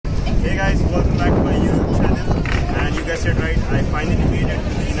guys, welcome back to my YouTube channel. And you guys said right, I finally made it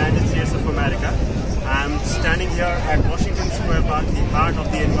to the United States of America. I'm standing here at Washington Square Park, the heart of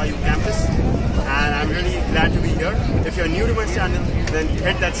the NYU campus, and I'm really glad to be here. If you're new to my channel, then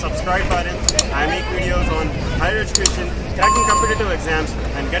hit that subscribe button. I make videos on higher education, cracking competitive exams,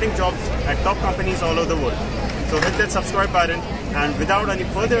 and getting jobs at top companies all over the world. So hit that subscribe button, and without any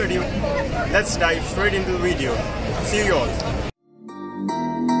further ado, let's dive straight into the video. See you all.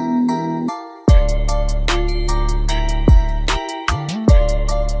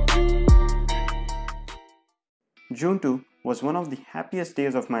 June 2 was one of the happiest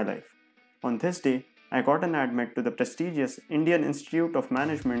days of my life. On this day, I got an admit to the prestigious Indian Institute of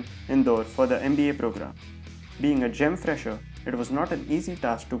Management Indore for the MBA program. Being a gem fresher, it was not an easy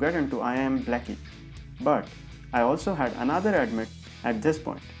task to get into IIM Blackie. But I also had another admit at this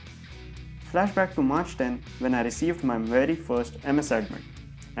point. Flashback to March 10 when I received my very first MS admit.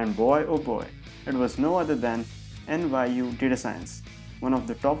 And boy oh boy, it was no other than NYU Data Science, one of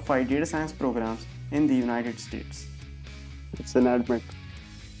the top 5 data science programs in the United States. It's an admit.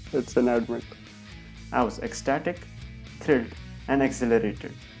 It's an admit. I was ecstatic, thrilled, and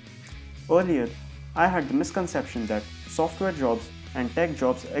exhilarated. Earlier, I had the misconception that software jobs and tech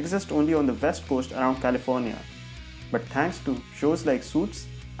jobs exist only on the West Coast around California. But thanks to shows like Suits,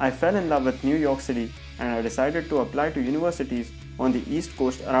 I fell in love with New York City and I decided to apply to universities on the East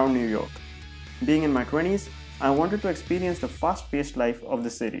Coast around New York. Being in my 20s, I wanted to experience the fast-paced life of the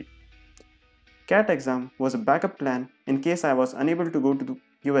city. CAT exam was a backup plan in case I was unable to go to the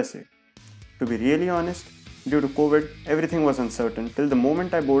USA. To be really honest, due to COVID, everything was uncertain till the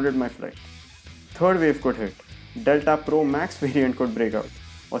moment I boarded my flight. Third wave could hit, Delta Pro Max variant could break out,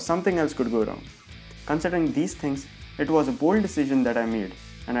 or something else could go wrong. Considering these things, it was a bold decision that I made,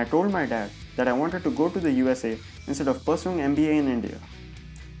 and I told my dad that I wanted to go to the USA instead of pursuing MBA in India.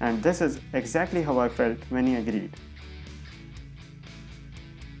 And this is exactly how I felt when he agreed.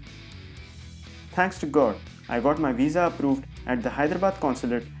 Thanks to God, I got my visa approved at the Hyderabad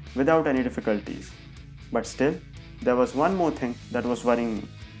consulate without any difficulties. But still, there was one more thing that was worrying me.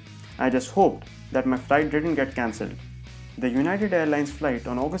 I just hoped that my flight didn't get cancelled. The United Airlines flight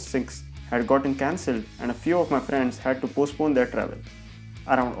on August 6 had gotten cancelled and a few of my friends had to postpone their travel.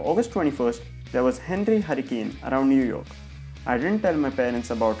 Around August 21st, there was Henry Hurricane around New York. I didn't tell my parents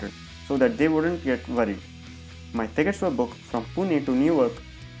about it so that they wouldn't get worried. My tickets were booked from Pune to Newark.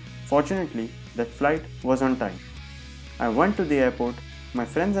 Fortunately, that flight was on time. I went to the airport, my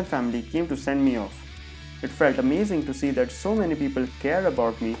friends and family came to send me off. It felt amazing to see that so many people cared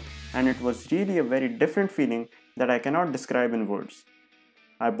about me, and it was really a very different feeling that I cannot describe in words.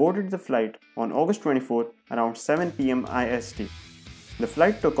 I boarded the flight on August 24 around 7 p.m. IST. The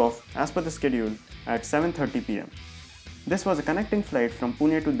flight took off as per the schedule at 7:30 p.m. This was a connecting flight from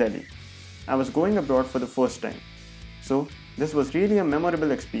Pune to Delhi. I was going abroad for the first time, so this was really a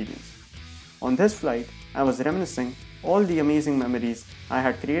memorable experience. On this flight, I was reminiscing all the amazing memories I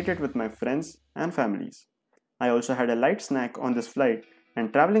had created with my friends and families. I also had a light snack on this flight,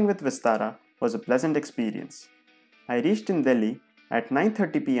 and traveling with Vistara was a pleasant experience. I reached in Delhi at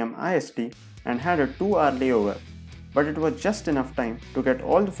 9:30 p.m. IST and had a 2-hour layover, but it was just enough time to get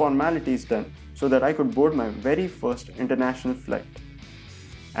all the formalities done so that I could board my very first international flight.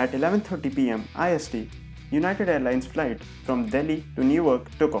 At 11:30 p.m. IST, United Airlines flight from Delhi to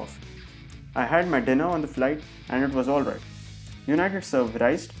Newark took off. I had my dinner on the flight and it was alright. United served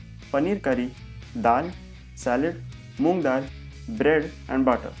rice, paneer curry, dal, salad, moong dal, bread and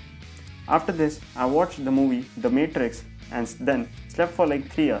butter. After this, I watched the movie The Matrix and then slept for like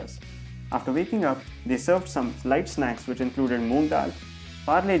 3 hours. After waking up, they served some light snacks which included moong dal,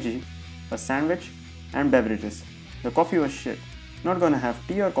 parle ji, a sandwich and beverages. The coffee was shit. Not gonna have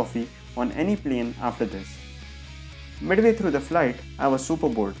tea or coffee on any plane after this. Midway through the flight, I was super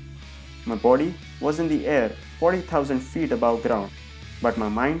bored. My body was in the air 40,000 feet above ground, but my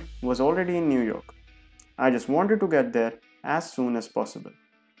mind was already in New York. I just wanted to get there as soon as possible.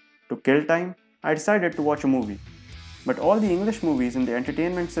 To kill time, I decided to watch a movie. But all the English movies in the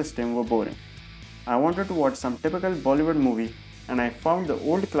entertainment system were boring. I wanted to watch some typical Bollywood movie and I found the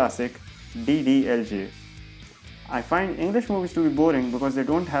old classic DDLJ. I find English movies to be boring because they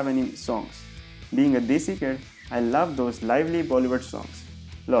don't have any songs. Being a desi kid, I love those lively Bollywood songs.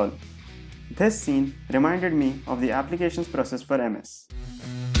 Lol. This scene reminded me of the applications process for MS.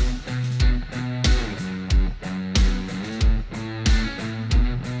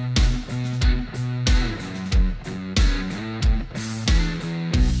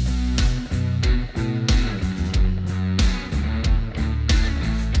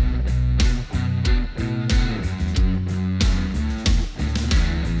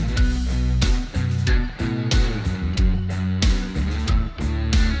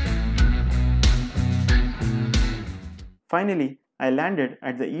 Finally, I landed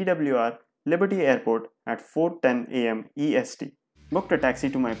at the EWR Liberty Airport at 4:10 a.m. EST. Booked a taxi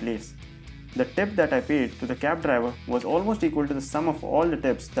to my place. The tip that I paid to the cab driver was almost equal to the sum of all the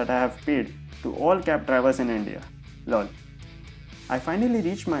tips that I have paid to all cab drivers in India. Lol. I finally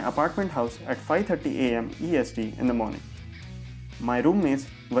reached my apartment house at 5:30 a.m. EST in the morning. My roommates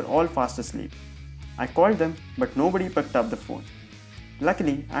were all fast asleep. I called them, but nobody picked up the phone.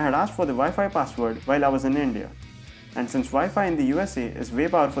 Luckily, I had asked for the Wi-Fi password while I was in India. And since Wi-Fi in the USA is way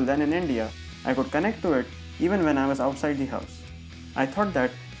powerful than in India, I could connect to it even when I was outside the house. I thought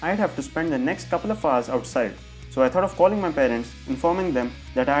that I'd have to spend the next couple of hours outside, so I thought of calling my parents, informing them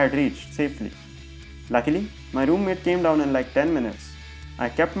that I had reached safely. Luckily, my roommate came down in like 10 minutes. I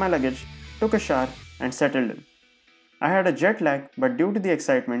kept my luggage, took a shower, and settled in. I had a jet lag, but due to the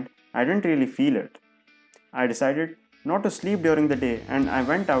excitement, I didn't really feel it. I decided not to sleep during the day and I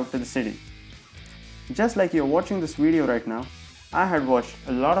went out to the city. Just like you're watching this video right now, I had watched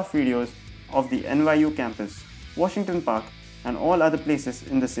a lot of videos of the NYU campus, Washington Park, and all other places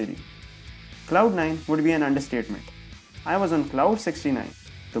in the city. Cloud 9 would be an understatement. I was on Cloud 69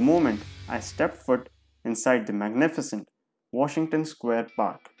 the moment I stepped foot inside the magnificent Washington Square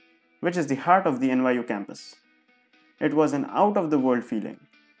Park, which is the heart of the NYU campus. It was an out-of-the-world feeling.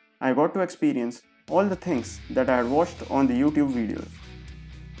 I got to experience all the things that I had watched on the YouTube videos.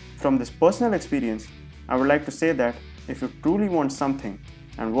 From this personal experience, I would like to say that if you truly want something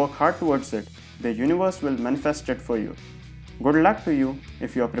and work hard towards it, the universe will manifest it for you. Good luck to you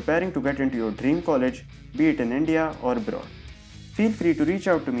if you are preparing to get into your dream college, be it in India or abroad. Feel free to reach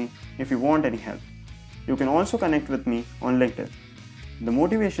out to me if you want any help. You can also connect with me on LinkedIn. The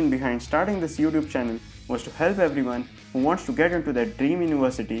motivation behind starting this YouTube channel was to help everyone who wants to get into their dream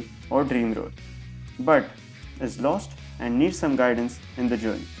university or dream role, but is lost and needs some guidance in the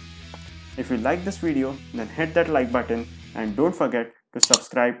journey. If you like this video, then hit that like button and don't forget to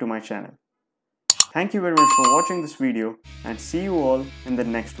subscribe to my channel. Thank you very much for watching this video and see you all in the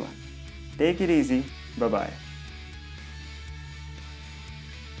next one. Take it easy. Bye bye.